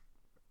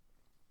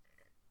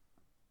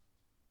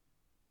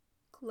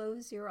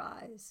close your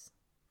eyes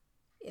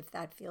if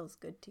that feels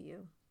good to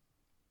you.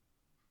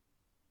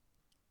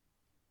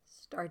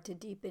 Start to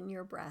deepen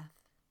your breath.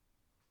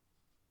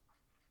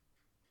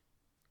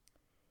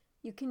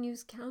 You can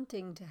use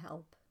counting to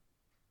help.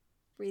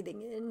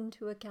 Breathing in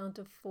to a count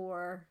of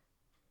 4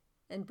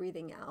 and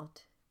breathing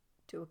out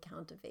to a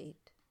count of 8.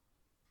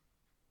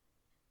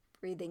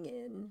 Breathing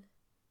in,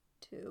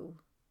 2,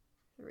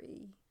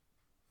 3,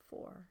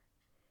 4.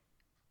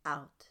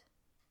 Out,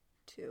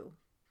 2,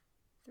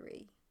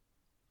 3,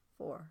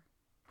 4,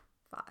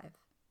 5,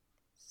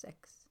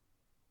 6,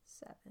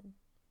 7,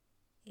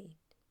 8.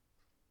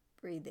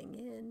 Breathing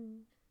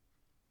in,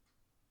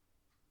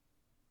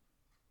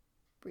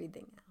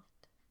 breathing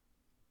out.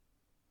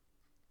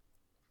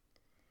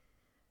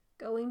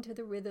 Going to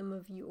the rhythm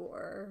of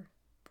your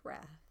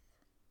breath,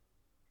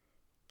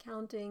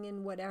 counting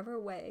in whatever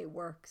way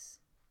works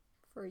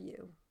for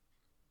you.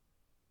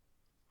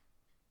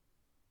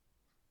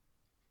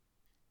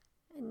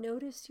 And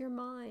notice your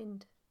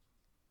mind.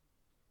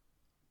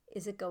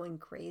 Is it going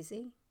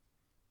crazy?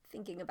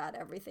 Thinking about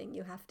everything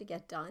you have to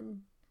get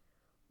done?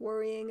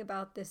 Worrying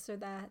about this or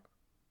that?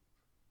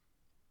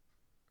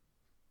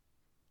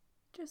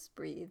 Just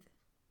breathe.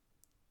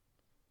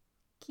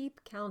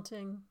 Keep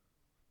counting,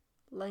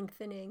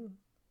 lengthening,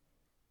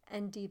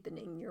 and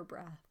deepening your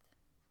breath.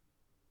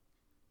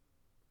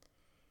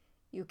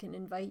 You can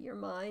invite your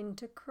mind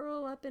to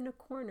curl up in a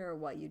corner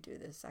while you do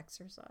this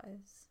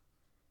exercise.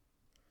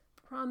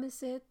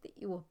 Promise it that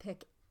you will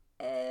pick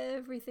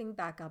everything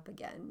back up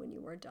again when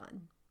you are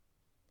done.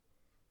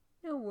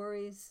 No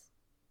worries.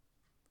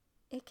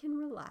 It can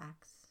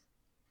relax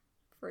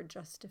for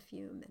just a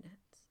few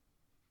minutes.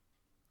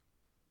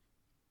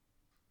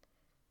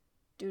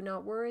 Do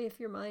not worry if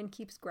your mind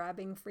keeps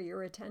grabbing for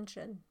your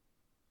attention.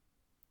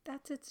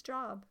 That's its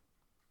job.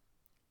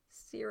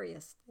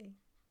 Seriously.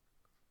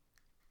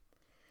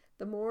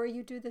 The more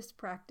you do this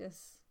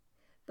practice,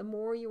 the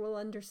more you will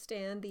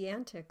understand the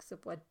antics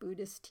of what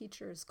Buddhist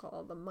teachers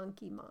call the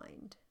monkey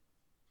mind.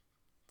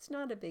 It's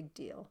not a big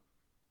deal.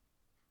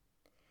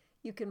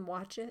 You can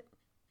watch it,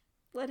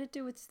 let it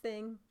do its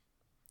thing,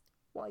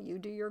 while you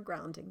do your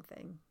grounding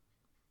thing.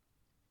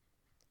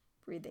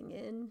 Breathing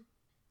in,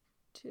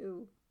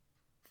 2,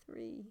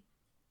 3,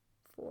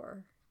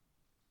 4.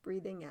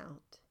 Breathing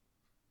out,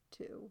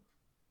 2,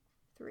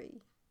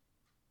 3,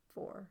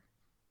 4,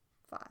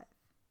 5,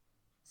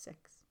 6,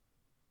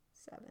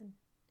 7,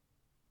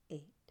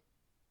 8.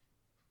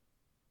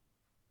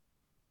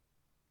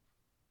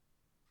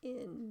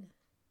 In,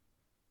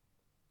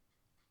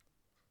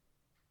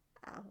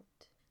 out.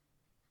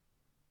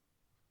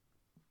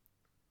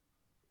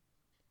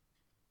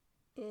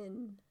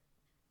 In,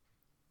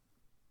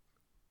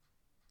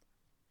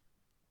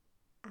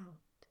 out.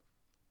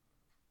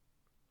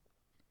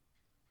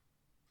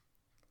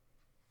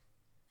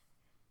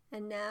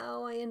 And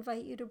now I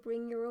invite you to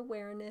bring your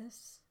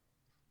awareness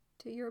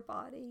to your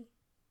body.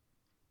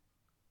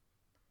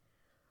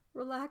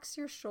 Relax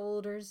your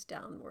shoulders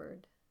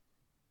downward.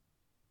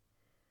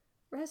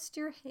 Rest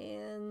your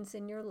hands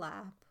in your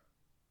lap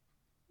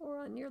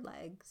or on your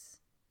legs,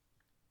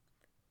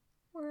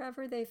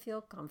 wherever they feel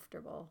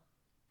comfortable.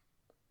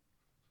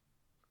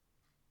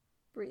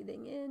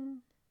 Breathing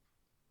in,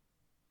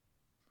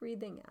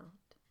 breathing out.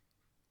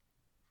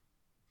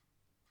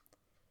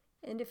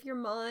 And if your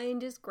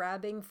mind is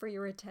grabbing for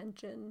your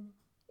attention,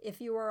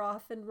 if you are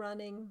often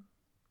running,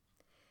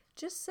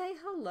 just say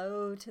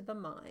hello to the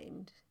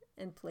mind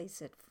and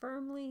place it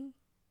firmly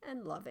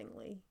and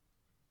lovingly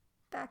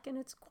back in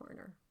its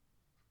corner.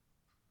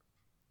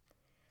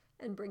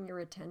 And bring your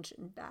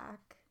attention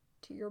back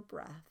to your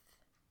breath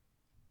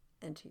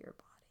and to your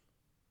body.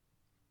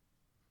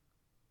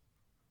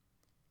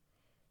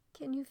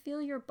 Can you feel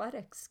your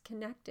buttocks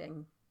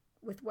connecting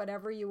with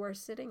whatever you are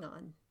sitting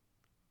on?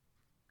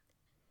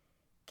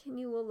 Can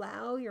you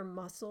allow your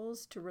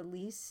muscles to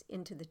release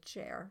into the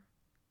chair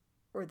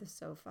or the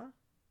sofa?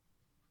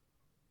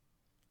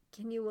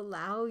 Can you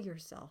allow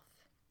yourself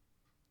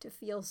to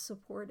feel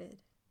supported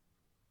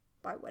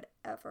by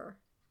whatever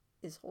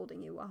is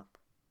holding you up?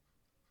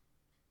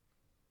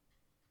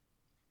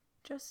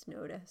 Just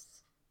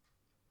notice.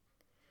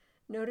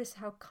 Notice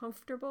how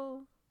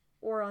comfortable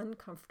or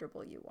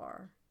uncomfortable you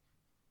are,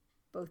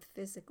 both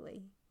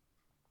physically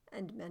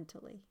and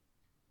mentally.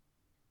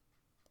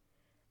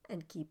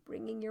 And keep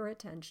bringing your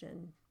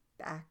attention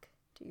back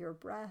to your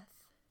breath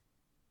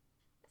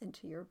and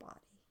to your body.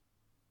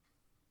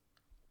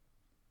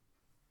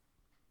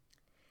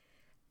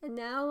 And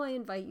now I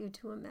invite you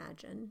to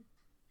imagine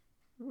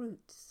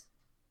roots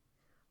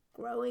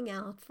growing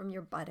out from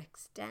your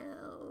buttocks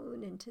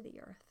down into the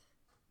earth.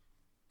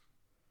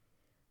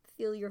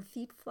 Feel your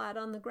feet flat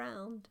on the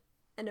ground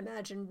and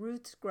imagine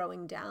roots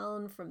growing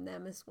down from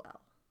them as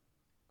well.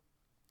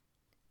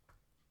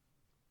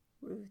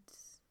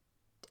 Roots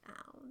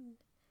down,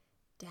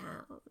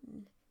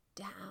 down,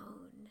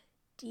 down,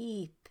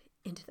 deep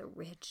into the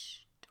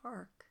rich,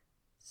 dark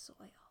soil.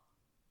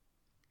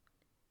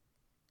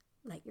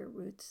 Let your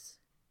roots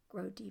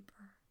grow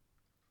deeper.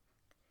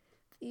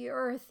 The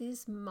earth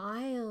is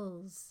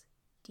miles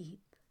deep.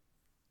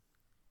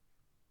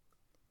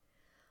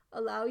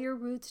 Allow your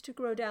roots to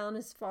grow down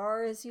as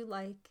far as you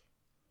like,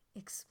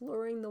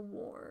 exploring the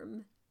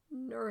warm,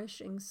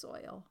 nourishing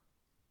soil.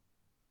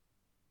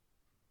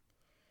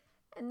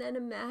 And then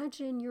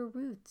imagine your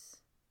roots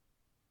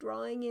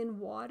drawing in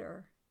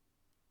water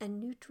and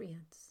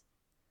nutrients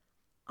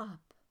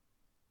up,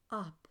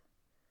 up,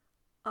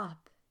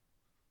 up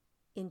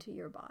into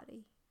your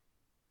body.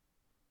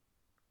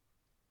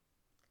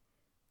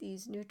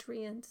 These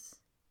nutrients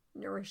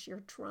nourish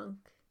your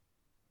trunk,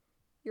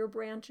 your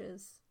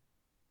branches,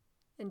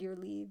 and your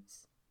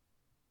leaves.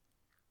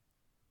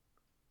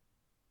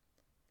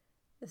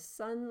 The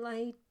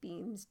sunlight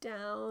beams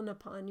down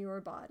upon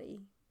your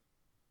body,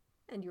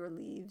 and your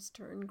leaves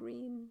turn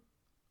green.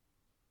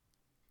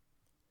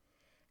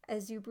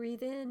 As you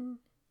breathe in,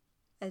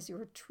 as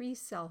your tree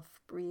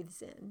self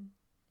breathes in,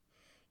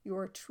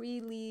 your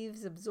tree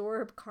leaves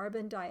absorb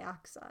carbon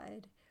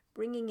dioxide,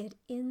 bringing it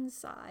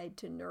inside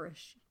to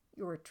nourish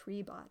your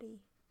tree body.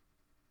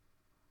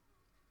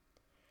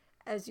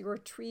 As your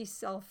tree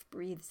self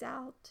breathes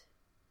out,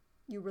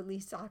 you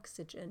release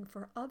oxygen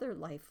for other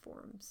life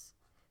forms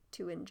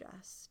to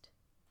ingest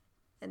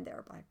and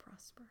thereby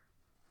prosper.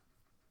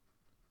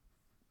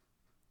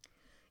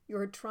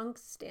 Your trunk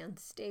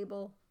stands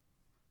stable,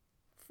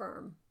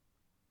 firm,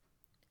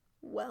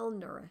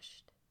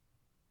 well-nourished,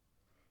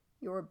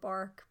 your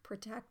bark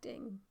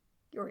protecting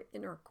your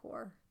inner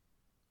core.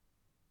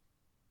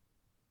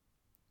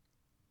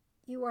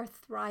 You are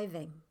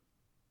thriving,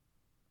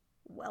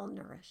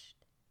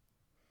 well-nourished,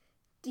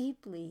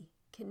 deeply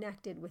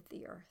connected with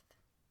the earth,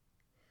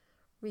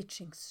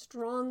 reaching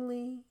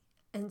strongly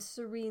and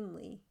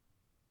serenely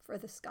for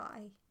the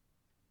sky.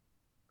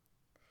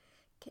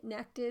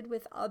 Connected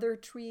with other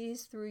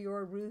trees through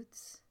your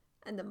roots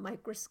and the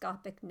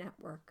microscopic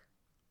network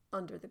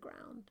under the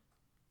ground.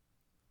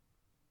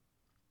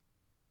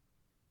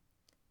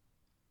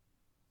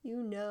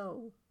 You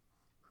know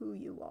who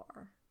you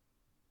are.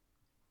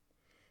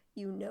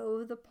 You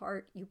know the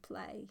part you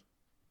play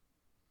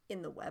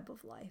in the web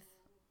of life.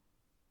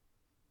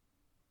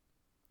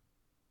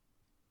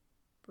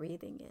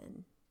 Breathing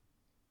in,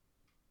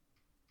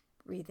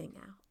 breathing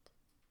out,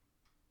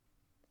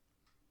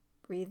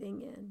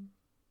 breathing in,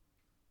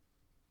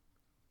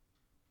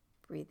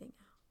 breathing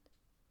out.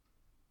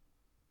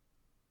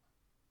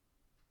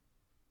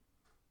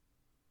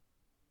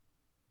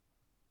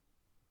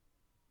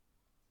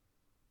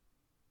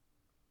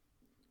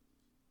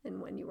 And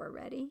when you are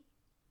ready,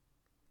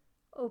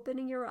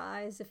 opening your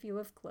eyes if you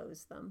have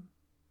closed them,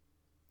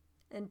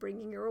 and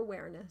bringing your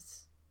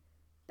awareness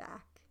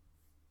back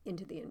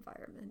into the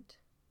environment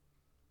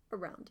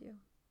around you.